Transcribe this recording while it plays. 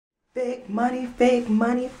Big money, fake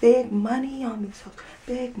money, big money on these hoes.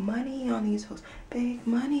 Big money on these hoes. Big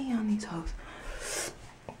money on these hoes.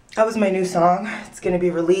 That was my new song. It's gonna be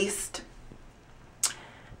released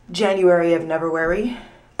January of Neverwary.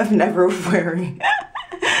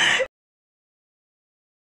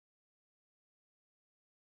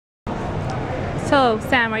 So,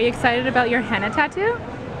 Sam, are you excited about your henna tattoo?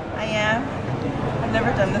 I am. I've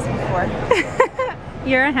never done this before.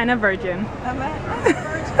 You're a henna virgin. I'm a virgin.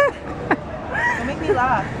 Don't make me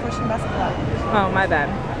laugh before she messes up. Oh, my bad.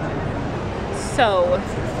 So,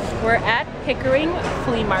 we're at Pickering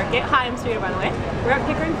Flea Market. Hi, I'm Sarita, by the way. We're at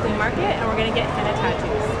Pickering Flea Market and we're gonna get henna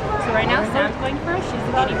tattoos. So right now Sam's going first, she's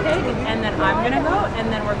the guinea pig, and then I'm gonna go, and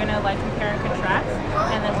then we're gonna like compare and contrast,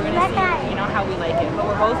 and then we're gonna see, you know, how we like it. But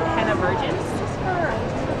we're both henna virgins.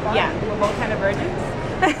 Yeah, we're both henna virgins.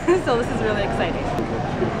 So this is really exciting.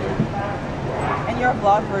 And you're a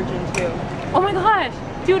vlog virgin too. Oh my gosh,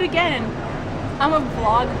 do it again. I'm a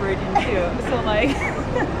vlog virgin too, so like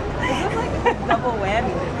this is like a double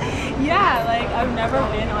whammy. Yeah, like I've never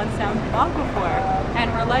been on Sam's vlog before, and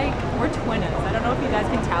we're twins. I don't know if you guys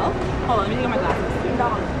can tell. Hold on, let me take out my glasses.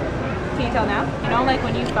 Can you tell now? You know, like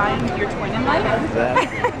when you find your twin in life.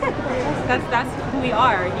 that's who we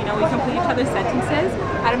are. You know, we complete each other's sentences.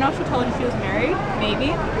 I don't know if she told you she was married.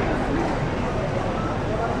 Maybe.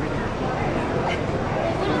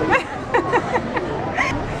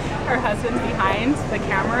 Her husband's behind the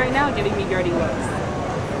camera right now, giving me dirty looks.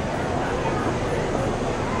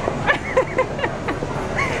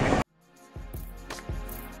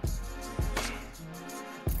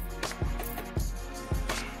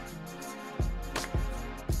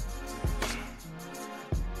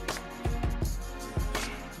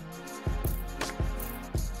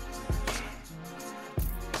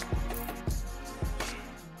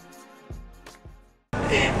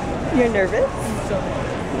 You're nervous? So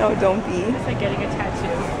no, don't be. it's like getting a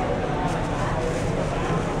tattoo.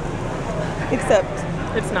 Except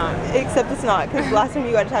it's not, because last time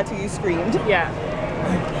you got a tattoo you screamed. Yeah.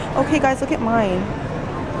 Okay guys, look at mine.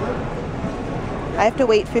 I have to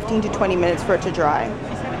wait 15 to 20 minutes for it to dry.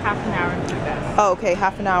 She said half an hour to be best. Oh, okay,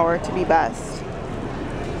 half an hour to be best.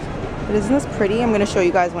 But isn't this pretty? I'm going to show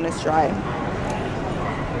you guys when it's dry.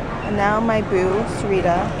 And now my boo,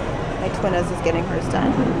 Sarita, my twinnas, is getting hers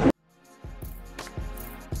done.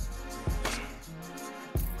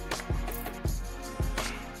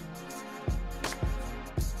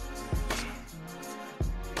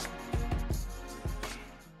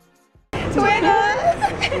 Twinnas!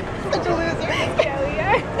 Such a loser. Yeah, we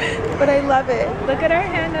are. But I love it. Look at our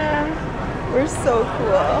henna. We're so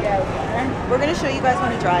cool. Yeah, we are. We're going to show you guys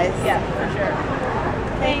when it dries. Yeah, for sure.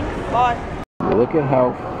 Thanks. Bye. Look at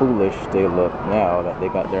how foolish they look now that they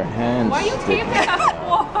got their hands. Why are you taping us for?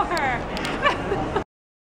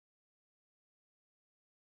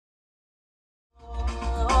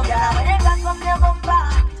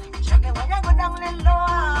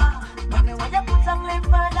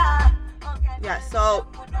 Yeah, so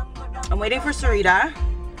I'm waiting for Sarita.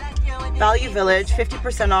 Value Village,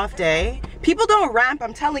 50% off day. People don't ramp,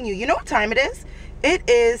 I'm telling you. You know what time it is? It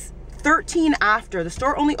is 13 after. The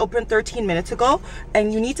store only opened 13 minutes ago,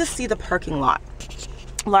 and you need to see the parking lot.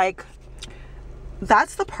 Like,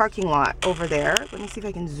 that's the parking lot over there. Let me see if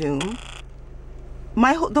I can zoom.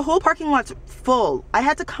 The whole parking lot's full. I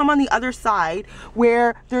had to come on the other side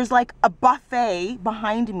where there's like a buffet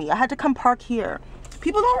behind me. I had to come park here.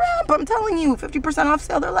 People don't ramp, I'm telling you. 50% off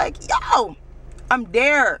sale. They're like, yo, I'm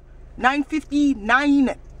there.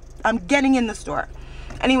 $9.59. I'm getting in the store.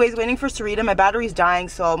 Anyways, waiting for Sarita. My battery's dying,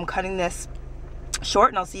 so I'm cutting this short,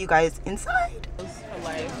 and I'll see you guys inside.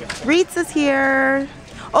 Reeds is here.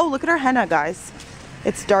 Oh, look at our henna, guys.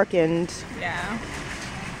 It's darkened. Yeah.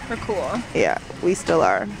 We're cool. Yeah, we still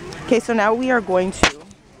are. Okay, so now we are going to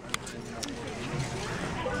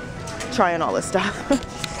try on all this stuff.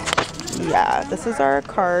 Yeah, this is our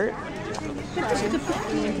cart.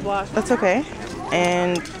 That's okay.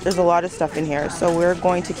 And there's a lot of stuff in here, so we're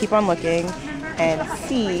going to keep on looking and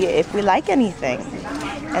see if we like anything,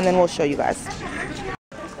 and then we'll show you guys.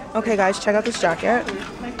 Okay guys, check out this jacket.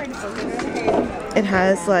 It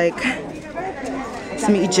has like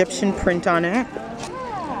some Egyptian print on it.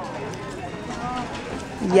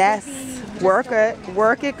 Yes, work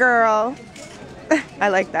it girl. I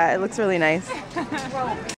like that, it looks really nice.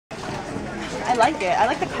 I like it, I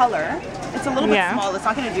like the color. It's a little bit small, it's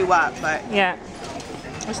not gonna do up, but yeah.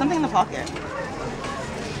 There's something in the pocket.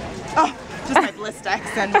 Oh, just my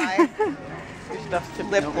Blistex and my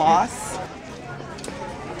lip gloss.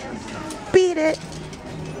 Beat it.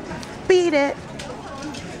 Beat it.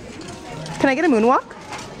 Can I get a moonwalk?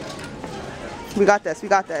 We got this. We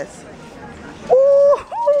got this.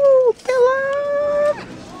 Ooh, killer!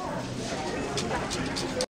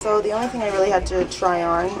 So the only thing I really had to try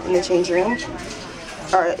on in the change room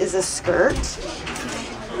is a skirt,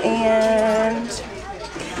 and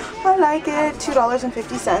I like it.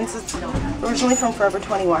 $2.50. It's originally from Forever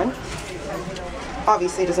 21.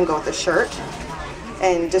 Obviously, it doesn't go with the shirt.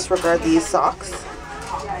 And disregard these socks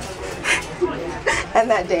and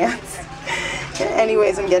that dance.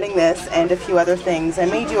 Anyways, I'm getting this and a few other things. I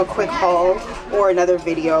may do a quick haul or another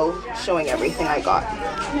video showing everything I got.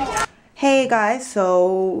 Hey guys,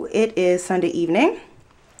 so it is Sunday evening.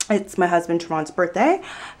 It's my husband Tron's birthday,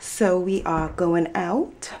 so we are going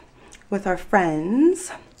out with our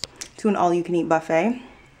friends to an all-you-can-eat buffet.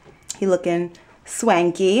 He looking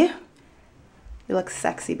swanky. You look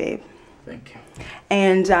sexy, babe. Thank you.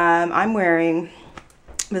 And I'm wearing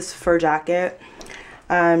this fur jacket,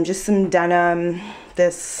 just some denim,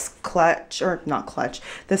 this clutch, or not clutch,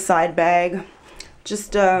 this side bag,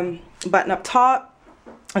 just button up top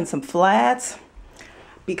and some flats,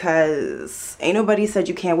 because ain't nobody said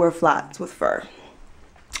you can't wear flats with fur.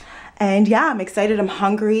 And yeah, I'm excited. I'm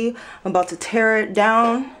hungry. I'm about to tear it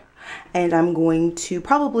down, and I'm going to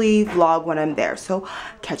probably vlog when I'm there. So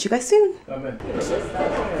catch you guys soon.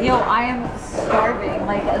 Yo, I am starving.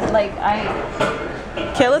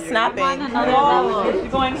 Kayla's snapping. I'm on another level. You're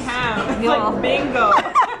going ham. It's Yo. like bingo.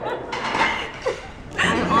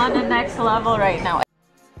 I'm on the next level right now.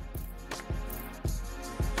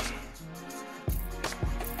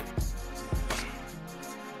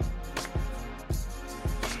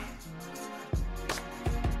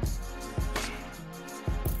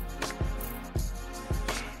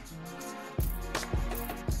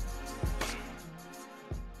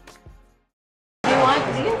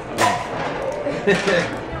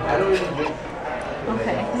 I don't even drink.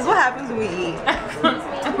 Okay. This is what happens when we eat.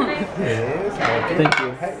 Thank you.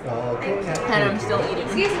 And I'm still eating.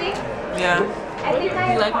 Excuse me. Yeah.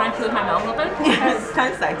 You like when I chew with my mouth open? It's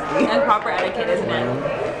kind of sexy. That's proper etiquette, isn't it?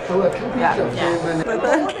 Yeah.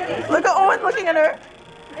 Look at Owen looking at her.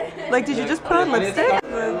 Like, did you just put on lipstick? Look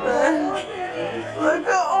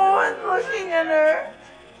at Owen looking at her.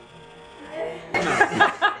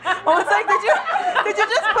 Owen's like, did you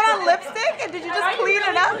just put on lipstick and did you just clean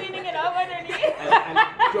it up? Cleaning it up underneath.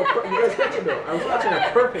 You guys catching though? I was watching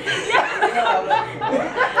it perfect.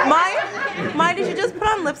 Mine, did you just put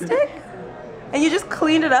on lipstick? And you just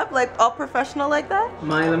cleaned it up, like all professional like that?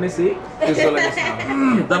 Mine, let me see. Just so let me see.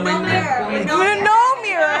 No mirror.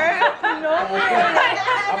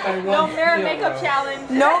 No mirror makeup challenge.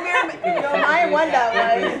 No mirror. Maya won that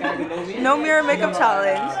one. No mirror makeup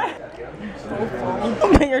challenge.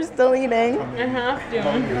 But you're still eating. I have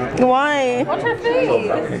to. Why? Watch her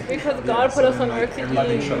face. Because God put us on earth to eat.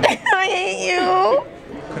 I hate you.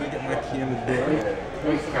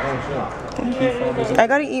 I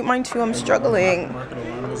gotta eat mine too. I'm struggling.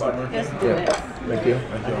 Yes, do it. Thank you.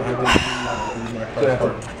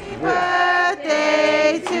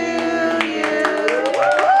 Birthday to you.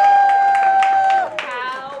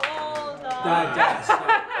 How old are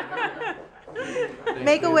you?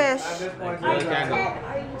 Make a wish.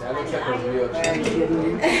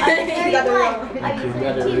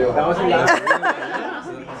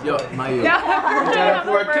 Yo, my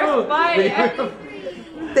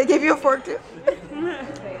They gave you a fork too?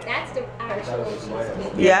 That's the actual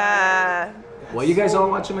cheesecake. Yeah. Well, you guys all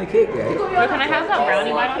watching my cake, right? Wait, can I have that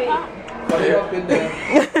brownie bite on top?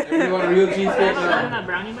 You want a real cheesecake? Can I have that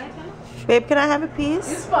brownie bite on? Babe, can I have a piece?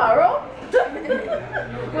 Sparrow?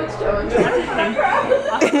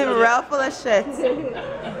 Ralph full of shit.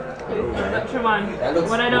 Trevon,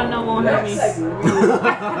 what I don't know won't hurt me.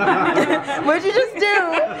 What'd you just do?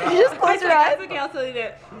 Did you just close your eyes? That's okay, I'll tell you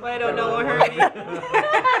that. What I don't know won't hurt me.